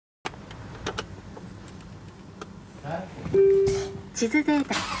地図デー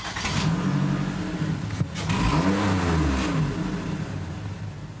タ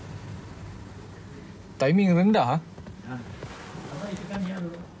Timing rendah.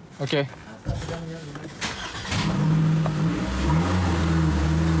 Okey.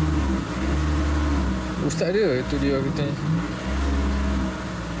 Ustaz dia, itu dia katanya.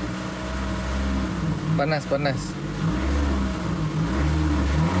 Panas.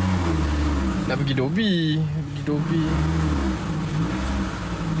 Nak pergi Dobi.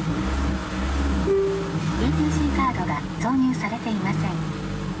 ETC カードが挿入されていません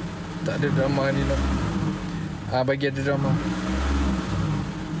Tak ada drama ni lah. Bagi ada drama.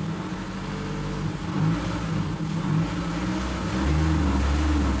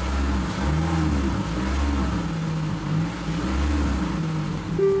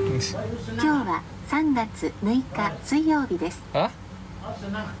今日は3月6日水曜日です Ha?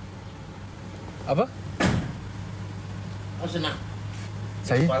 Apa? Senang.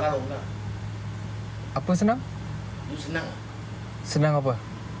 Saya? Kepala longgar. Apa senang? You senang. Senang apa?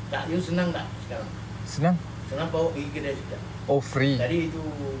 Tak, you senang tak sekarang? Senang? Senang bawa pergi kedai sekejap. Oh, free. Tadi itu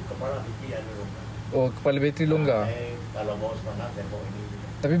kepala bateri ada longgar. Oh, kepala bateri longgar. Kalau bawa semangat, saya bawa ini.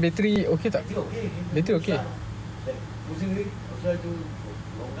 Tapi bateri okey tak? Bateri okey. Bateri okey. Pusing lagi, pasal itu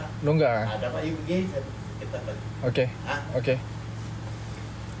longgar. Longgar? Dapat you pergi, saya ketat balik. Okey. Okey.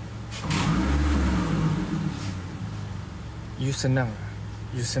 You senang.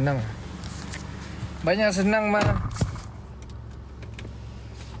 Banyak senang mah.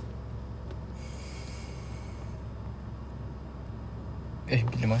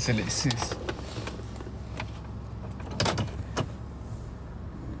 Bila masa Lexus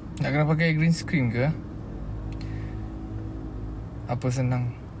nak kena pakai green screen ke? Apa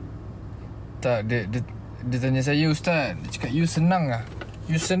senang? Tak, dia tanya saya, Ustaz. Dia cakap you senang lah.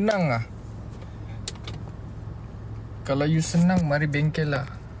 You senang lah. Kalau you senang, mari bengkel lah.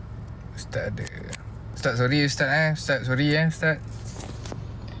 Ustaz ada. Ustaz sorry Ustaz Ustaz sorry Ustaz.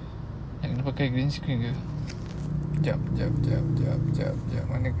 Nak kena pakai green screen ke? Jap.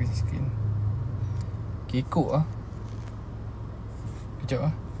 Mana green screen? Kekok lah. Kejap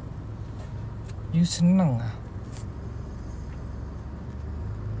lah. You senang lah.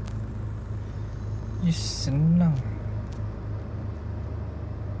 You senang.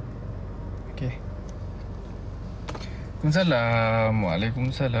 Okay.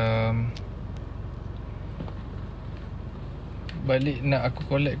 Waalaikumsalam. Balik nak aku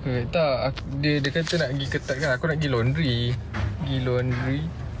collect ke? Tak, dia kata nak pergi ketat kan. Aku nak pergi laundry.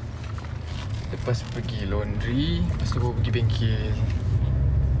 Lepas pergi laundry, lepas tu baru pergi bengkel.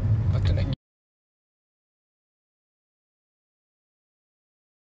 Lepas tu nak pergi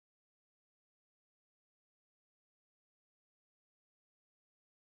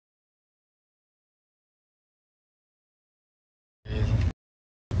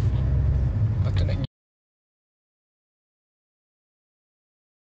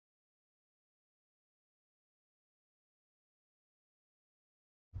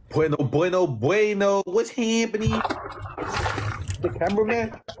Bueno. What's happening? The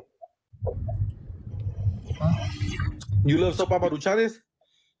cameraman? Huh? You love sopa maruchanes?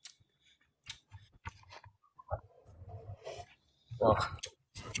 Oh.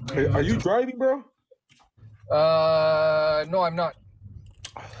 Hey, are you driving, bro? No, I'm not.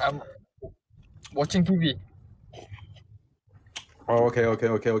 I'm watching TV. Oh, okay.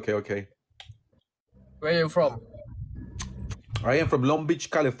 Where are you from? I am from Long Beach,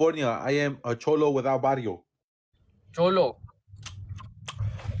 California. I am a cholo without barrio. Cholo.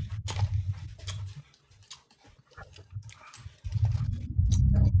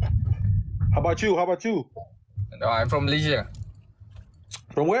 How about you? No, I'm from Malaysia.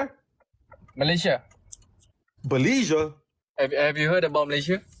 From where? Malaysia. Malaysia? Have you heard about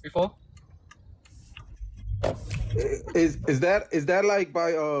Malaysia before? Is that like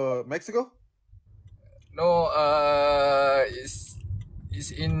by Mexico? No, it's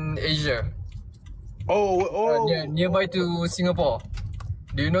in Asia. Nearby to Singapore.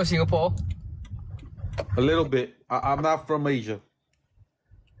 Do you know Singapore? A little bit. I'm not from Asia.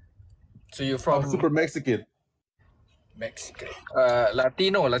 So you're from I'm super Mexican. Mexican.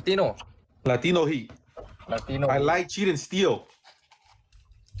 Latino. Latino heat. Latino. I like cheat and steal.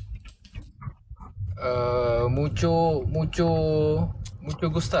 Mucho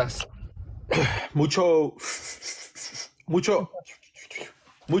gustas. Mucho.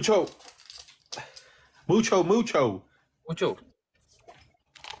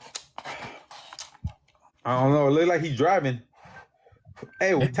 I don't know. It looks like he's driving.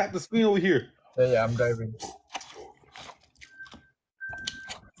 Hey, we tap the screen over here. Yeah, I'm driving.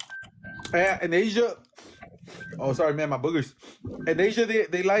 In Asia, Oh, sorry, man, my boogers. In Asia,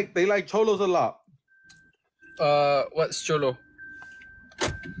 they like cholos a lot. What's cholo?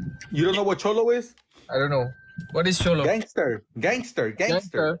 You don't know what cholo is? I don't know. What is cholo? Gangster.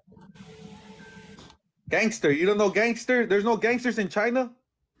 You don't know gangster? There's no gangsters in China?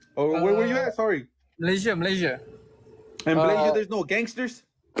 Or where were you at? Sorry. Malaysia. In Malaysia, there's no gangsters?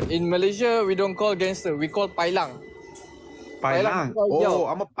 In Malaysia, we don't call gangster. We call pailang. Pailang. Oh,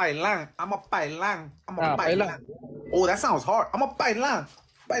 I'm a pailang. Pailang. Oh, that sounds hard. I'm a pailang.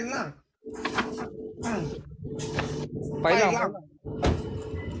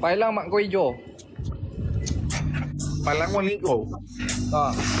 Pailang mak kau hijau. Pailang Walingo.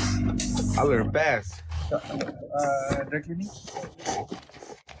 I learn fast. Dry cleaning.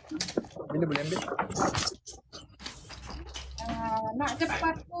 Bila boleh ambil? Nak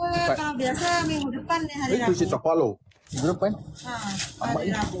cepat ke? Kalau biasa minggu depan ni hari Itu Rabu. kita follow. Minggu depan?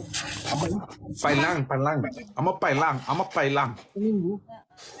 Hari Rabu. Pailang. I'm a pailang. Seminggu.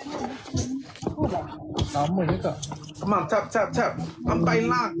 Sama je kak. Come on, tap. I'm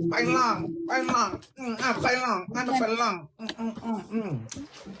pailang. I'm a pailang.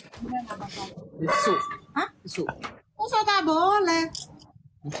 Esok. Ha? Esok. Usah tak boleh.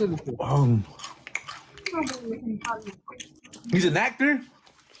 Lupa. He's an actor?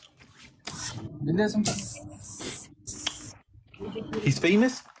 Bila sempat? He's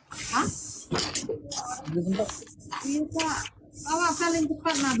famous? Ha? Bila sempat? Iya tak. Awak paling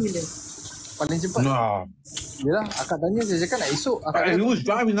cepat nak bila? Paling cepat? No. Yelah, akak tanya saya cakap nak esok. Akak He was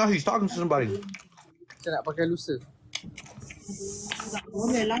driving now. He's talking to somebody. saya nak pakai lusa. Tak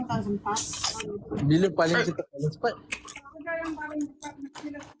boleh lah tak sempat. Bila paling cepat? Ada yang paling cepat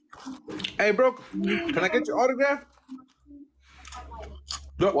bila. Hey, bro, can I get your autograph?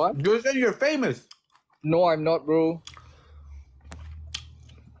 What? You said you're famous. No, I'm not, bro.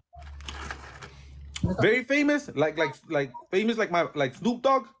 Very famous? Like famous like Snoop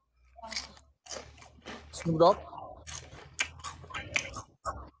Dogg? Snoop Dogg?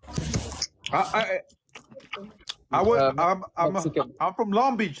 I'm from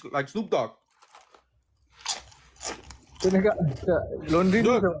Long Beach, like Snoop Dogg. Kena kat laundry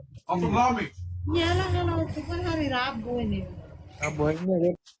Dude, tu. I'm from Long Beach. Yalah kalau itu kan hari Rabu ini. Apa ni ada?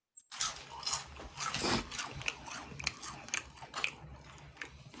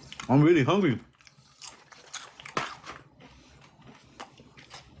 I'm really hungry.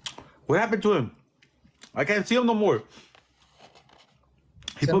 What happened to him? I can't see him no more.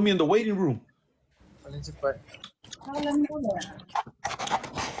 He put me in the waiting room. Paling cepat. Kalau boleh.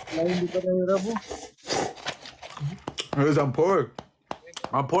 Lain daripada hari Rabu. Because I'm poor.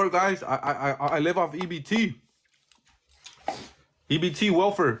 I'm poor, guys. I live off EBT. EBT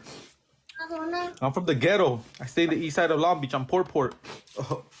welfare. I'm from the ghetto. I stay in the east side of Long Beach. I'm poor.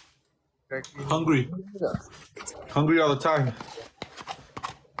 Hungry all the time.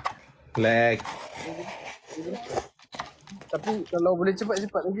 Lag. Tapi kalau boleh cepat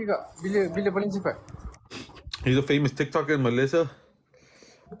lagi kak. Bila paling cepat? He's a famous TikToker in Malaysia.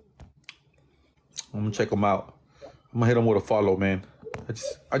 I'm gonna check him out. I'm gonna hit him with a follow, man.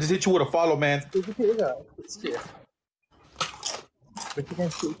 I just hit you with a follow, man. Sikit je kak. Sikit.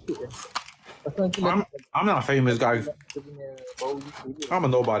 Betul sikit je. Pasal nanti I'm not famous, guys. kita punya bau gitu je. I'm a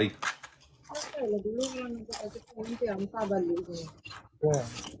nobody. Kalau dulu yang kita cakap nanti hantar balik ni. Ya.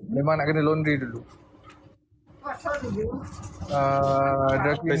 Memang nak kena laundry dulu. What sorry dulu?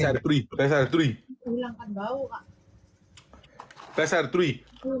 Dry Best out cleaning. of three. Hilangkan bau kak. Best out of three.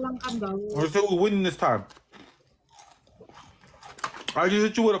 Hilangkan bau. We're still winning this time. I just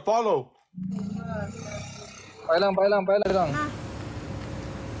hit you with a follow. Pailang.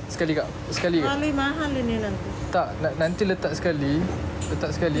 Sekali kak. Kali mahal ini nanti. Tak, nanti letak sekali.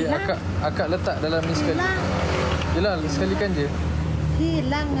 Akak letak dalam ni sekali. Yelah, sekalikan je.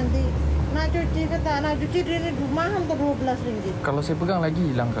 Hilang nanti. Nak cuci ke tak? Nak cuci ini mahal ke 12 ringgit? Kalau saya pegang lagi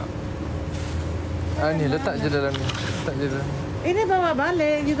hilang kak. Ni letak je dalam ni. Ini bawa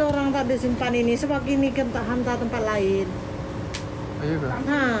balik gitu orang tak disimpan ini. Sebab ini kan tak hantar tempat lain. Ayo kak.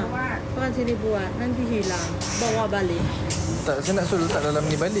 Bukan sini buat. Nanti hilang. Bawa balik. Tak, saya nak suruh letak dalam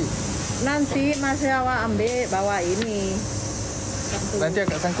ni balik. Nanti masih awak ambil bawa ini. Satu. Nanti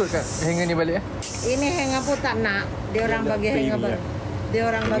akak sangkut kat hanger ni balik. Ini hanger pun tak nak. Dia orang bagi hanger baru. Dia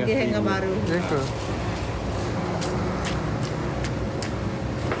orang bagi hanger baru. Ya ke?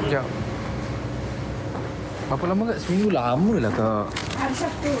 Sekejap. Berapa lama kak? Seminggu lama lah kak. Hari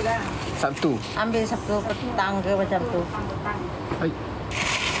Sabtu lah. Sabtu. Ambil Sabtu petang ke macam tu. Hai.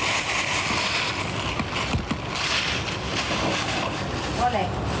 Boleh.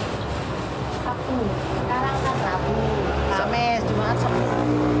 Sabtu. Sekarang kan Rabu. Kamis, Jumaat, Sabtu.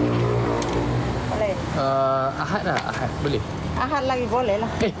 Boleh. Ahad lah, Ahad. Boleh? Ahad lagi boleh lah.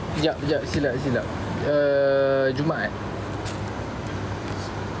 Sekejap. Silap. Jumaat.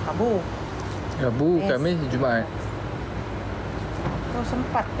 Rabu, Khamis, Jumaat. Kau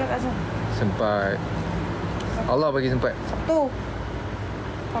sempat ke kat sana? Sempat. Allah bagi sempat. Sabtu.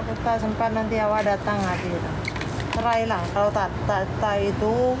 Kalau tak sempat nanti awak datang hati lah. Try lah. Kalau tak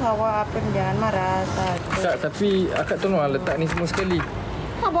itu awak apa jangan marah. Tak, tapi akak tolong lah letak ni semua sekali.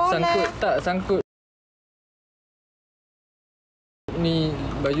 Boleh. Sangkut. Ni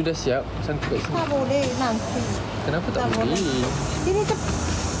baju dah siap, sangkut kat sini. Tak boleh nanti. Kenapa tak boleh? Ini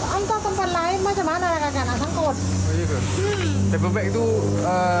hantar tempat lain macam mana kakak nak sangkut? Oh iya ke? Paper bag tu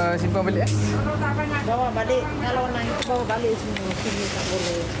simpan balik Kalau tak banyak bawa balik. Kalau nak itu bawa balik semua. Sini tak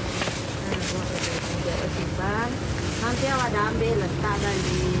boleh. Simpan. Nanti awak dah ambil letak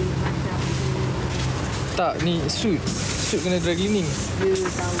dari macam Tak, ni suit. Suit kena dry cleaning. dia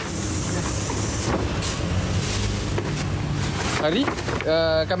tahu. Hari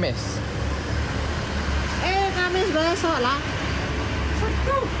Khamis. Khamis besok lah.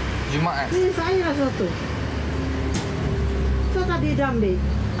 Sabtu. Jumaat. Ni saya satu. So tadi dah ambil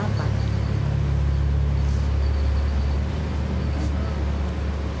apa?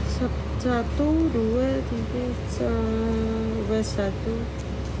 Satu, dua, tiga, satu.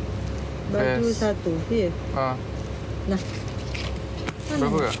 Baju Best. satu. Ya. Nah.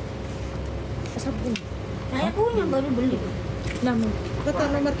 Berapa kak? Sabun. Saya punya baru beli. Nah, kata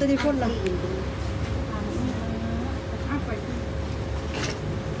nomor telefon lah. Apa itu?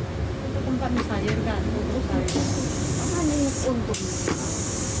 Untuk tempat sayur kan. Terus sayur. Apa ini untuk?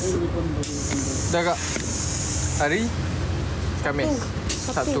 Ini pun beli. Dah kak. Hari Khamis.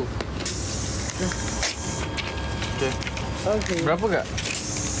 Sabtu. Sabtu. Okay. Okey. Berapa kak?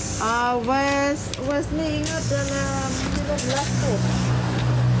 West ni ingat dalam 15 tu.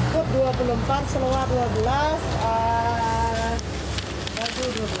 Kod 24, seluar 12, baju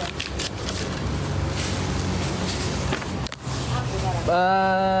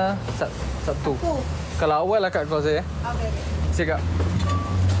 12. Sabtu. Kalau awal lah kak call saya. Okey. Siap kak.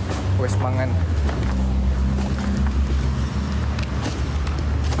 Wes mangan.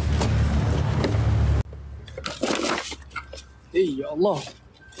 Ya Allah.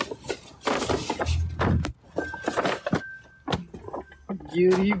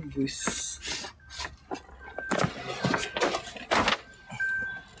 Gear reverse.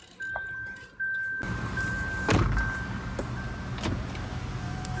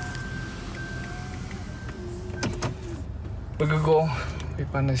 Bergegor.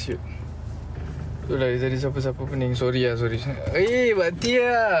 Panas siut. Itulah tadi siapa-siapa pening. Sorry. Bak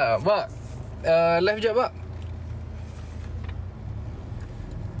Tia. Bak. Live jap bak.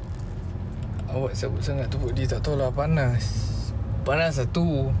 Awak sabut sangat tu dia tak tahulah panas. Panas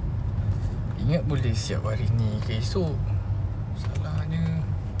satu. Ingat boleh siap hari ni ke esok. Salahnya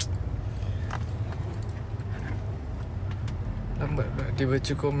lambat pula dia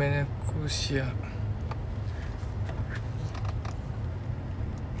baca komen aku siap.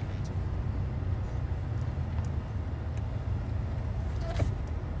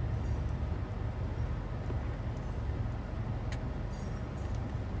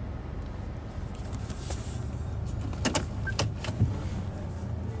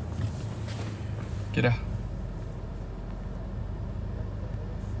 Okay dah.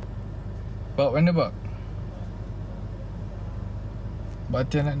 Bak, mana bak? Bak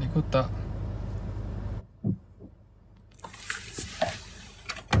Tia nak naik kotak.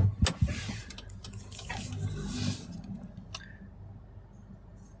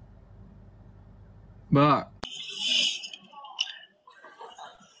 Bak.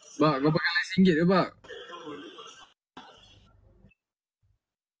 Bak, kau pakai lain RM1 ke bak?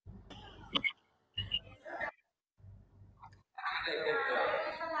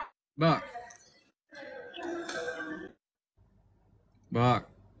 Bak. Bak.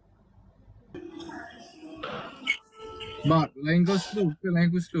 Bak, line kau slow ke line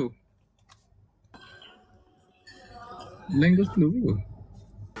aku slow? Line kau slow ke?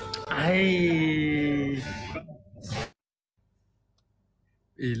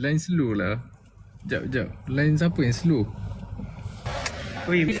 Line slow lah. Jap. Line siapa yang slow?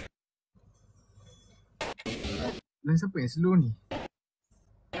 Line siapa yang slow ni?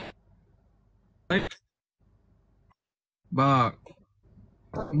 Bak.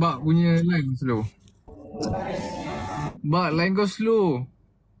 Bak punya line slow. Bak, line kau slow.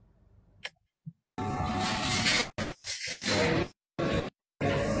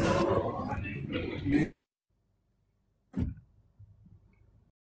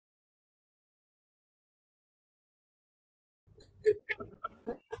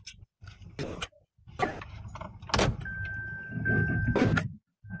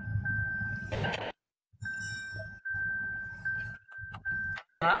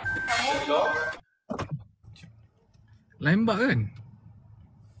 Line Bakh kan?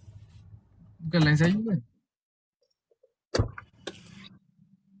 Bukan line saya kan?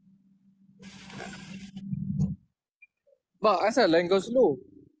 Bakh, asal line kau slow?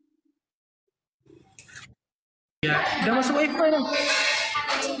 Dah masuk wifi dah.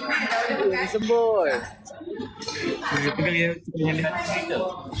 Sembol. Pegang yang lihat.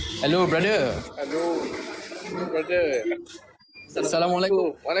 Hello brother. Hello brother.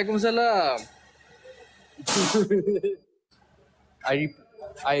 Assalamualaikum. Waalaikumsalam.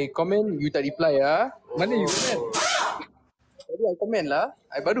 I comment, you tak reply ah. Mana you komen? Tadi I comment lah.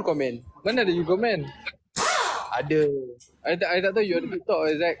 I baru comment. Mana ada you komen? Ada. I tak tahu you ada TikTok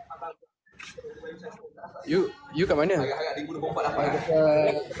Zak. You kat mana?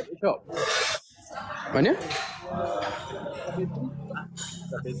 Shop. Mana?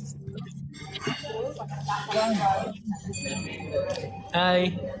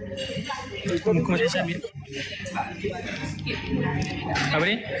 Hai. Muka macam Syamil. Apa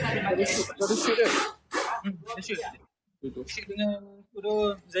ni? Ada shoot ke? Shoot. Shoot dengan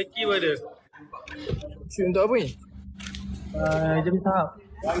Kudo Zaki pun ada. Shoot untuk apa ni? Jam tahap.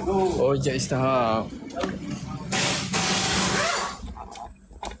 Oh, Jad Istahap.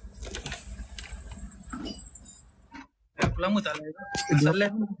 Aku lama tak live. Asal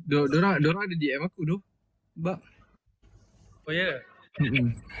live ni. Dorang ada DM aku tu. Bakh. Oh ya?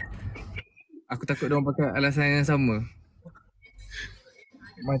 Aku takut diorang pakai alasan yang sama.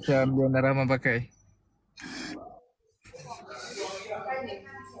 Macam Diana Rahman pakai.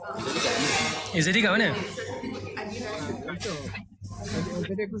 Ezaidiaziz kat mana?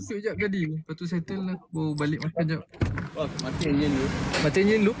 Tadi aku shoot sekejap tadi. Lepas tu settle lah. Baru balik makan sekejap. Mati enjin dulu. Mati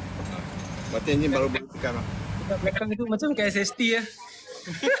enjin dulu. Mati enjin baru tekan lah. Dekat belakang tu macam kat SST lah.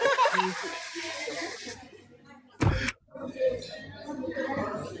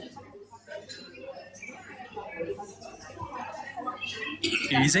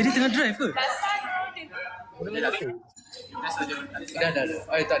 Ezaidiaziz tengah drive ke? Dah.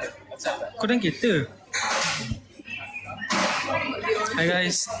 Ay, tak ada. Kau dalam kereta? Hai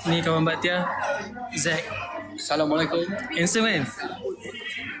guys, ni kawan Batia, Zack. Assalamualaikum. Handsome kan?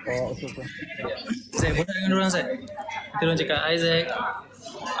 Oh, okay. Zack, borak dengan orang Zack. Kita orang cakap, hi Zack.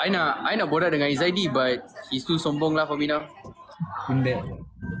 I nak borak dengan Ezaidiaziz but he's too sombong lah for me now. Benda.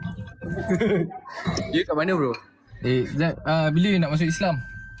 You kat mana bro? Zak, bila you nak masuk Islam?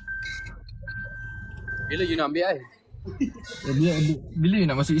 Bila you nak ambil I? Bila you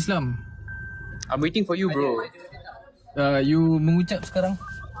nak masuk Islam? I'm waiting for you bro. You mengucap sekarang?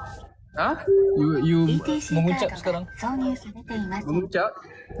 Ha? You ETC mengucap カード sekarang? が挿入されています。 Mengucap?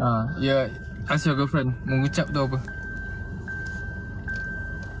 Ya, ask your girlfriend. Mengucap tu apa?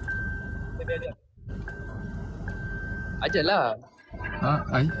 Ajar lah.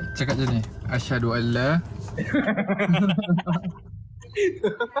 Cakap je ni. Asyhadu an la.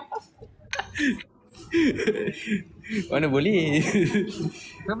 Mana boleh?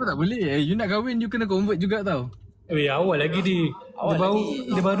 Kenapa tak boleh? You nak kahwin, you kena convert juga tau. Awal lagi dia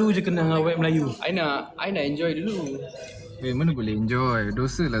baru je kenal web Melayu. I nak enjoy dulu. Mana boleh enjoy?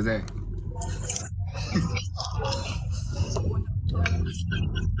 Dosa lah Zak.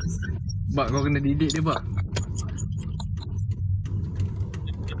 Bakh, kau kena didik dia Bakh.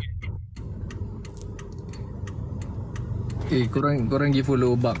 Korang pergi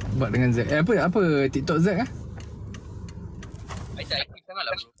follow Bakh dengan Zack. Apa TikTok Zack ah? I tak aktif sangat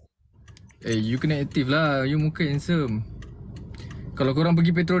lah bro. You kena aktif lah. You muka handsome. Kalau korang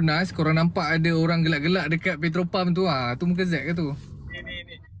pergi Petronas, korang nampak ada orang gelak-gelak dekat Petropam tu tu muka Zack ke tu?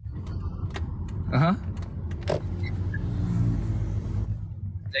 Ni. Aha.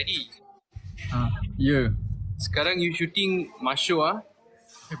 Jadi, Ya. sekarang you shooting Masyo ah.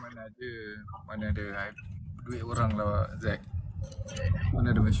 Mana ada duit orang lah Zack.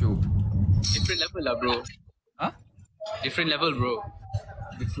 Mana ada masuk. Different level lah bro. Different level bro.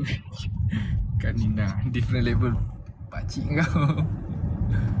 Kan Nina, different level. Pakcik kau.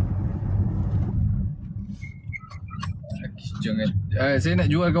 Jangan. Saya nak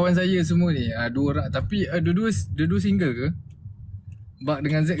jual kawan saya semua ni. Dua orang. Tapi dua-dua single ke? Bakh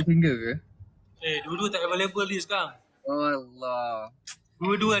dengan Zack single ke? Dua-dua tak available ni sekarang. Allah.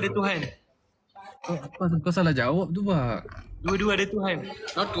 Dua-dua ada Tuhan. Kau salah jawab tu Bakh. Dua-dua ada Tuhan.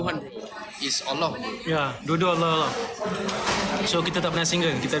 Not Tuhan bro. It's Allah bro. Ya, dua-dua Allah. So kita tak pernah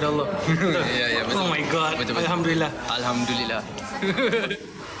single, kita ada Allah. Ya, betul. Oh my god. Betul. Alhamdulillah. Alhamdulillah.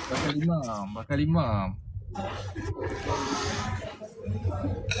 Bakal imam.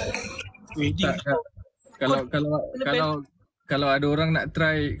 Kalau ada orang nak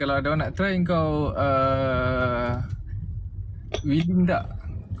try, kau willing tak?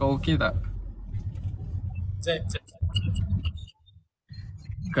 Kau okey tak? Zack.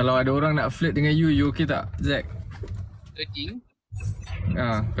 Kalau ada orang nak flirt dengan you okay tak, Zack? Flirting?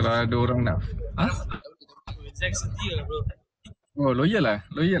 Kalau ada orang nak. Zack setia lah bro. Oh, loyal lah.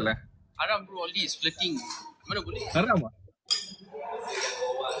 Haram bro all this, flirting. Mana boleh? Haram ah?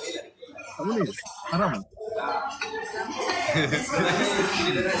 Tak boleh? Haram ah?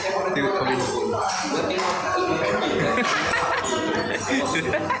 Tengok komen.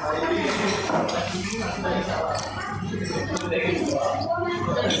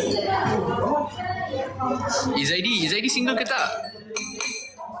 Ezaidi single ke tak?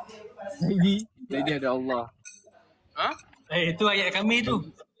 Jadi ada Allah. Ha? Itu ayat kami tu.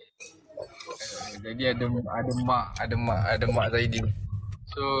 Jadi ada mak Zaidi.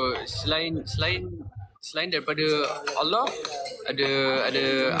 So selain daripada Allah, ada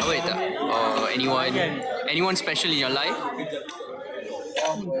apa tak? Or anyone special in your life?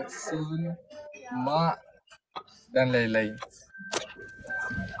 Sun, mak dan lain-lain.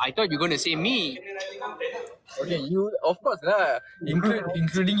 I thought you gonna say me. Okay, you of course lah,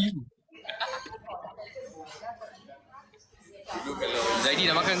 including you. Zaidi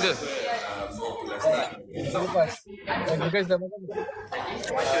dah makan ke? Lepas. You guys dah makan?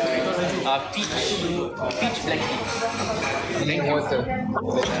 Peach black tea. Drink water.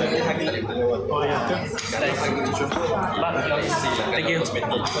 Thank you.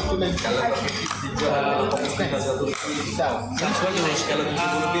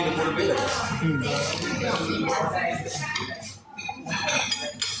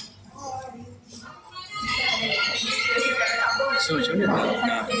 So macam mana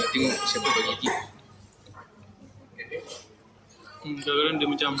nak tengok siapa bagi tip? Kadang-kadang dia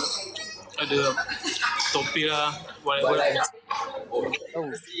macam ada topi lah, whatever.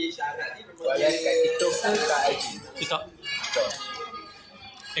 TikTok.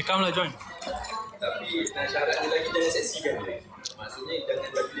 Come lah join.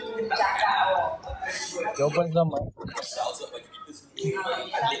 Jawapan sama.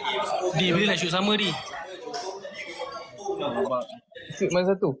 Di bila nak shoot sama di? Shoot mana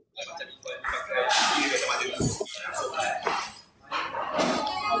satu?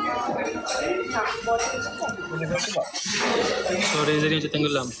 Sorry Ezaidiaziz macam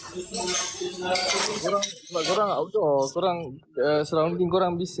tenggelam. Korang outdoor, korang surrounding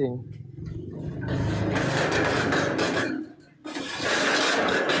korang bising.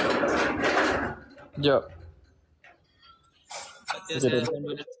 Sekejap.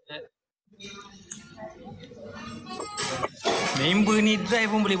 Member ni drive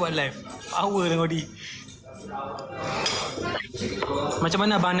pun boleh buat live. Power tengok di. Macam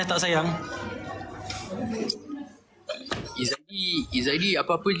mana Abang Anas tak sayang? Ezaidi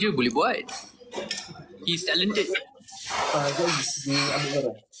apa-apa je boleh buat. He's talented. Dia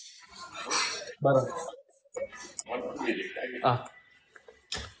ambil barang.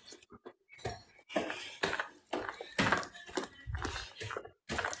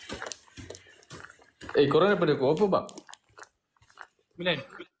 Korang daripada pukul apa, bang?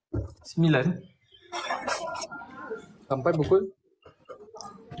 9. Sampai pukul?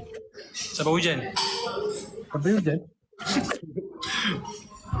 Sampai hujan. Sampai hujan?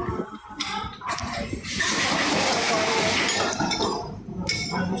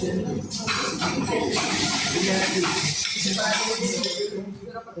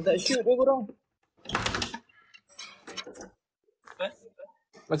 Tak shoot ke korang?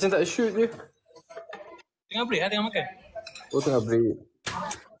 Macam tak shoot je. Tengah break lah, tengah makan. Oh, tengah break.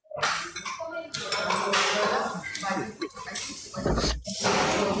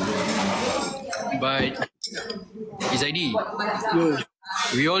 But Ezaidi,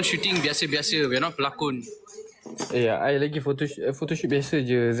 we all shooting biasa-biasa. We are not pelakon. I lagi photoshoot biasa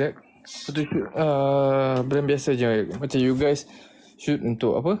je, Zack. Photoshoot brand biasa je. Macam you guys shoot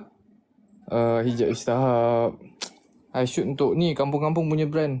untuk apa? Hijab Istahab. I shoot untuk ni kampung-kampung punya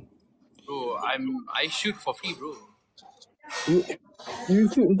brand. Bro, I shoot for free, bro. You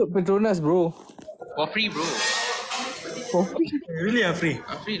shoot untuk Petronas, bro. For free, bro. For free? Really ah, free?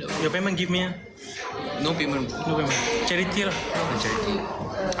 Free lah. Your payment give me ah. No payment, bro. No payment. Charity lah. Charity.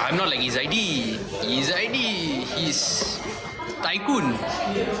 I'm not like Ezaidi. Ezaidi, he's tycoon.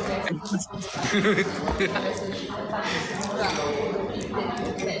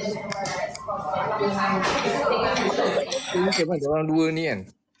 Ini macam orang dua ni kan.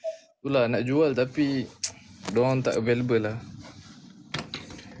 Itulah nak jual tapi diorang tak available lah.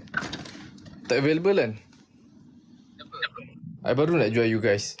 Tak available kan? I baru nak jual you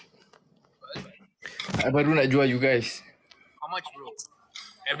guys. How much, bro?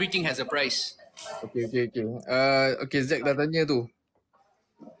 Everything has a price. Okay. Okay, Zack dah tanya tu.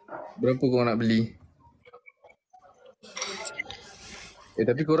 Berapa kau nak beli?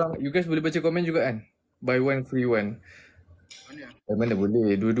 Tapi korang, you guys boleh baca komen juga kan? Buy one free one. Mana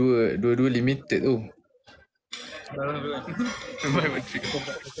boleh, dua-dua limited tu. Buy one free.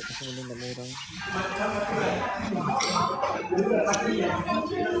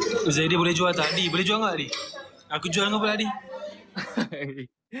 Zaidi boleh jual tak? Adi, boleh jual tak Adi? Aku jual dengan pula Adi.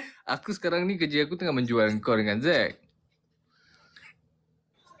 Aku sekarang ni kerja aku tengah menjual kau dengan Zack.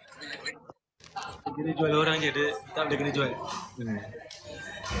 Dia jual orang je, dia tak boleh kena jual.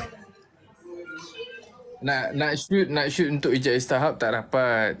 Nak shoot untuk Ezaidiaziz Hub tak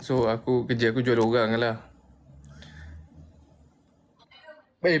dapat. So kerja aku jual orang lah.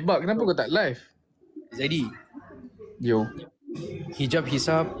 Bakh, kenapa kau tak live? Zaidi, Yo. hijab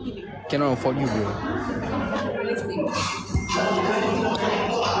hisab cannot afford you, bro.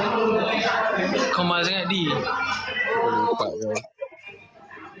 Kau mahal sangat Di. Lupa kau.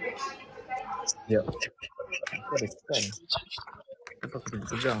 Ya. Kau ada sekan. Kenapa aku tak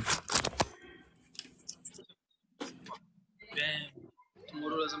pegang? Damn.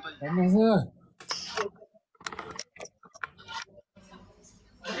 Tomorrow lah sampai. Panas lah.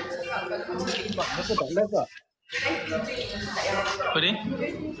 Kenapa tak live tak? Apa ni?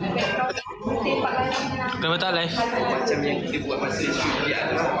 Kenapa tak live? Macam yang kita buat masa shoot dia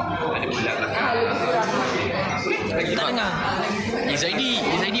ada bulan belakang. Tak dengar.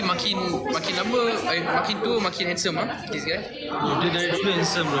 Ezaidiaziz makin lama, makin tua makin handsome ah. This guy. Dia dari dulu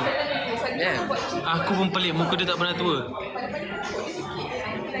handsome bro. Yeah. Aku pun pelik, muka dia tak pernah tua.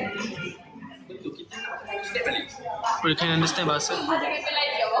 Bro, you can understand bahasa?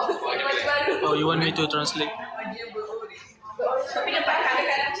 Oh, you want me to translate?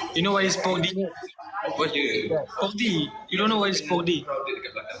 You know what is Pok D? What dia? Pok D. You don't know what is Pok D?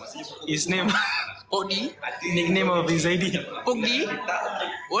 His name. Pok D? Nickname of Ezaidi. Pok D?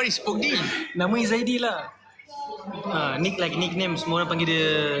 What is Pok D? Nama Ezaidi lah. Nickname. Semua orang panggil dia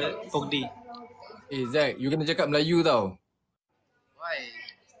Pok D. Zack, you kena cakap Melayu tau. Why?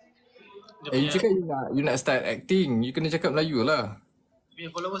 You cakap you nak start acting. You kena cakap Melayu lah. Dia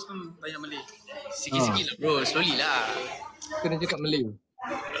followers pun banyak Malay. Sikit-sikit lah bro, slowly lah. Kena cakap Melayu.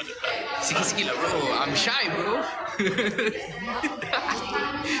 Sikit-sikit lah bro, I'm shy bro.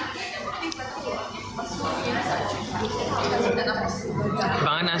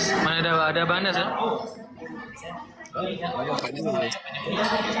 Bang Anas, mana ada Bang Anas lah?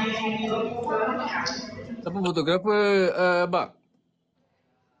 Siapa fotografer Bakh?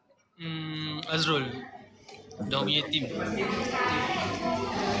 Azrul. Dia punya team.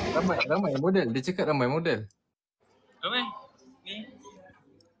 Ramai model. Dia cakap ramai model. Ramai? Ni.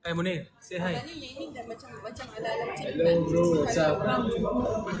 Hai Munir, say hi. Hello bro, what's up?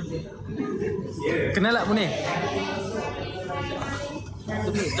 Kenal tak Munir?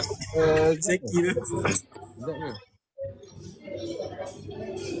 Zaki tu. Zack ke?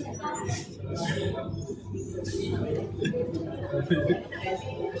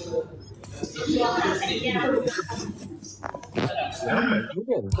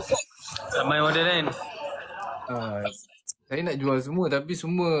 Ramai model kan? Saya nak jual semua tapi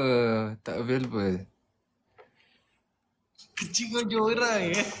semua tak available. Kecil kau jual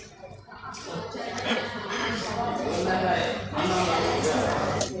orang ya?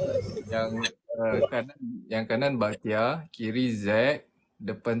 Yang kanan Bakh, kiri Zack,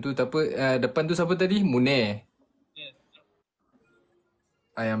 depan tu siapa tadi? Munir.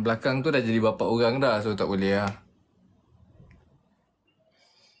 Yang belakang tu dah jadi bapak orang dah, so tak boleh lah.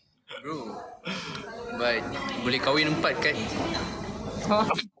 Bro, but boleh kahwin 4 kan?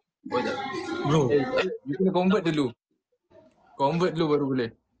 Boleh tak? Bro, You kena convert dulu. Convert dulu baru boleh.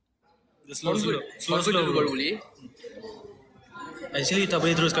 slow Dulu baru boleh. Actually tak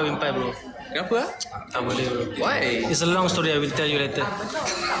boleh terus kahwin 4 bro. Kenapa ah? Tak boleh bro. Why? It's a long story, I will tell you later.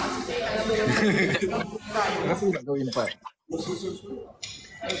 Kenapa nak kahwin 4?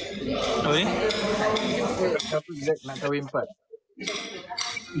 Apa ni? Kenapa Zack nak kahwin 4?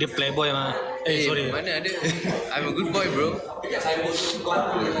 Dia playboy mah. Sorry. Mana ada? I'm a good boy bro. Dia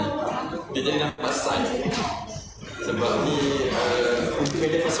jadi nampak son. Sebab ni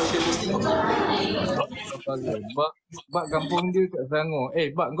media social posting. Bakh kampung dia kat Selangor.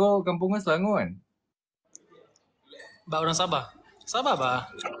 Bakh kau kampung kau Selangor kan? Bakh orang Sabah. Sabah bah.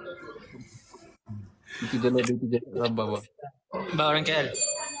 Itu jalan Sabah Bakh. Bakh orang KL.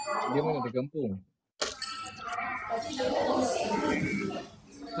 Dia mana ada kampung?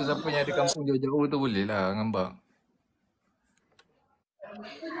 So siapa yang ada kampung jauh-jauh tu boleh lah dengan Bakh.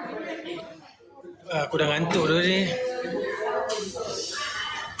 Aku dah ngantuk dah ni.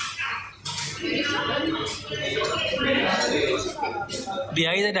 Di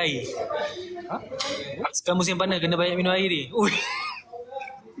air tak ada air? Ha? Sekarang musim panas kena banyak minum air ni. Ui.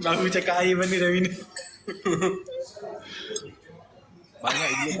 Baru cakap air mana dah minum. Banyak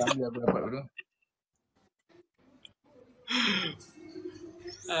dia tak ambil aku dapat tu.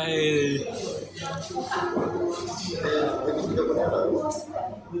 Air.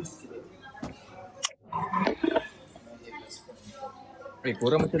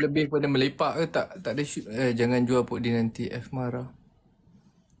 Korang macam lebih kepada melepak ke tak? Tak ada shoot. Jangan jual pok dia nanti. F marah.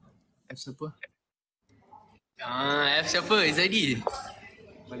 F siapa? F siapa? Ezaidiaziz.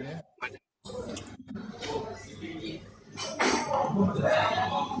 Mana?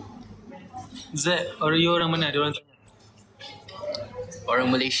 Z, orang mana? Ada orang tanya.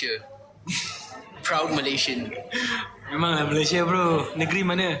 Orang Malaysia. Proud Malaysian. Memanglah Malaysia bro. Negeri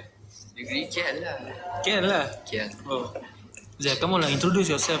mana? Negeri KL lah. KL lah. KL. Oh. Z, kamu lah introduce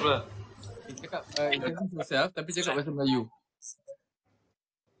yourself lah. Cakap introduce yourself tapi cakap bahasa Melayu.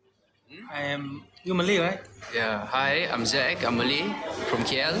 You Malay right? Yeah, hi, I'm Zach. I'm Malay from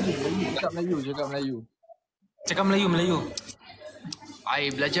KL. Cakap Melayu, cakap Melayu. Cakap Melayu.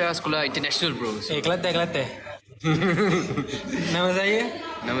 I belajar sekolah international bro. So, Kelantan. Nama saya?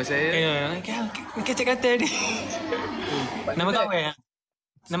 nama saya Kau cakap Kelantan ni. Nama kau ya?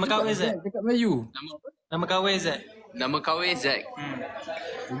 Nama kau Zach? Cakap Melayu. Nama kau Zach? nama kawin Zack.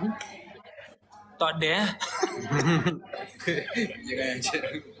 Tak ada Jangan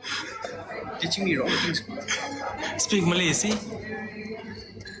teaching me wrong things. Speak Malay see?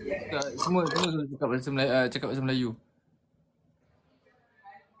 Semua cakap bahasa Melayu, cakap bahasa Melayu.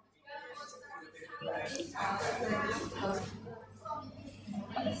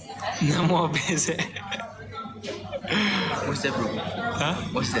 Nama apa Zach? What's that bro? Ha?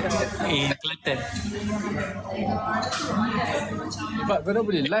 What's that? Kelantan. Sebab kau dah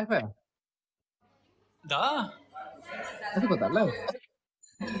boleh live kan? Dah. Kenapa kau tak live?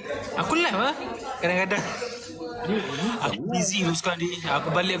 Aku live lah kadang-kadang. Aku busy dulu sekarang ni. Aku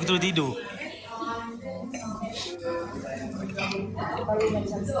balik aku terus tidur.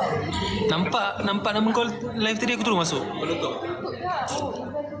 Nampak nama kau live tadi aku terus masuk.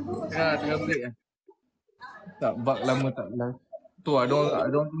 Ya, tengah break kan? Tak, Bakh lama tak live. Tu ada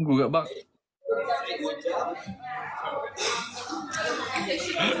orang tunggu kat Bakh.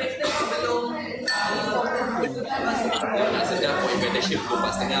 Sedang buat event dah shift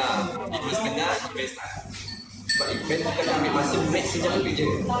 4.30 5.30 sampai start. Sebab event akan ambil masa max sejam lebih je.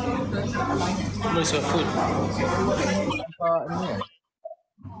 Where's your food? Nampak ni kan?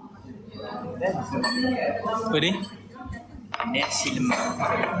 Apa ni? Nasi lemak.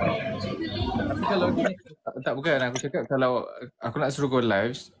 Tapi kalau ni, tak bukan aku cakap kalau aku nak suruh kau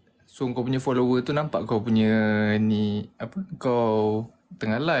live, so kau punya follower tu nampak kau punya ni, apa, kau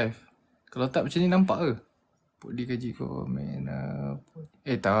tengah live. Kalau tak macam ni nampak ke? Put dia gaji komen apa?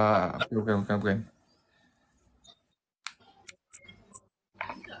 Tak, bukan.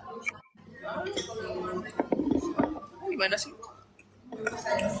 Gimana sih?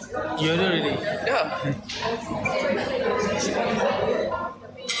 You order already? Dah.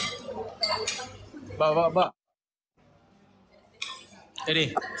 Bak.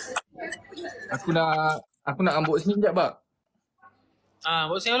 Ready? Aku nak ambuk sini sekejap, Bak.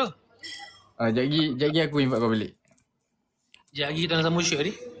 Buat siang dulu. Jagi aku invite kau balik. Sekejap lagi kita nak sambung shoot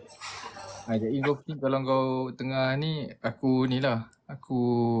tadi. Jagi kau free kalau kau tengah ni, aku ni lah.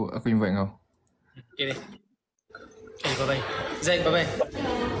 Aku invite kau. Okay deh. Okay, bye-bye. Zaid, bye-bye.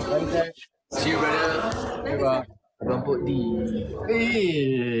 See you brother. Bye, Bak. Rambut di.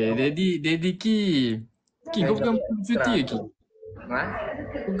 Daddy Ki. Ki, kau bukan pergi cuti ke, Ki?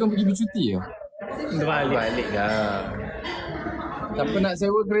 Kau bukan pergi bercuti ke? Balik dah. Siapa nak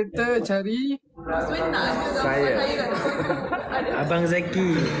sewa kereta, cari saya. Abang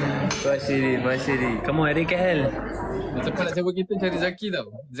Zaki. Masyiri. Kamu ada KL. Siapa nak sewa kereta, cari Zaki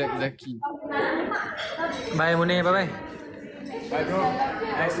tau. Zaki. Bye Munir, bye-bye. Bye, bro.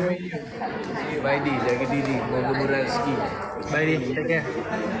 Nice to meet you. See you, bye, Di. Jaga diri. Moga murah rezeki. Bye Di, take care.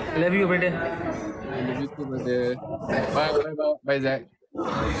 Love you brother. Love you too, brother. Bye, Zach.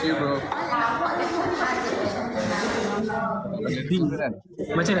 See you, bro.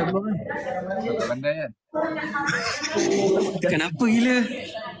 Macam nak buat kan? Tak pandai kan? Kenapa gila?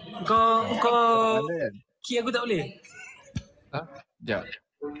 Kau Pandai kan? Ki aku tak boleh. Sekejap.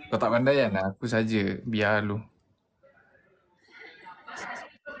 Kau tak pandai kan? Aku saja. Biar lu.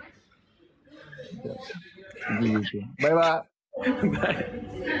 Bye, Pak. Bye.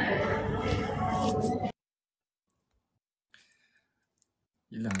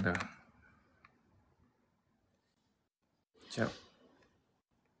 Hilang dah. Sekejap.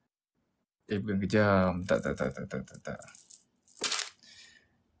 Bukan kejam. Tak.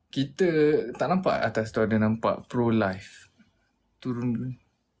 Kita tak nampak atas tu ada nampak pro life. Turun dulu.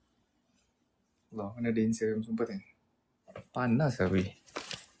 Allah. Mana ada Instagram sumpah tengok. Panas lah weh.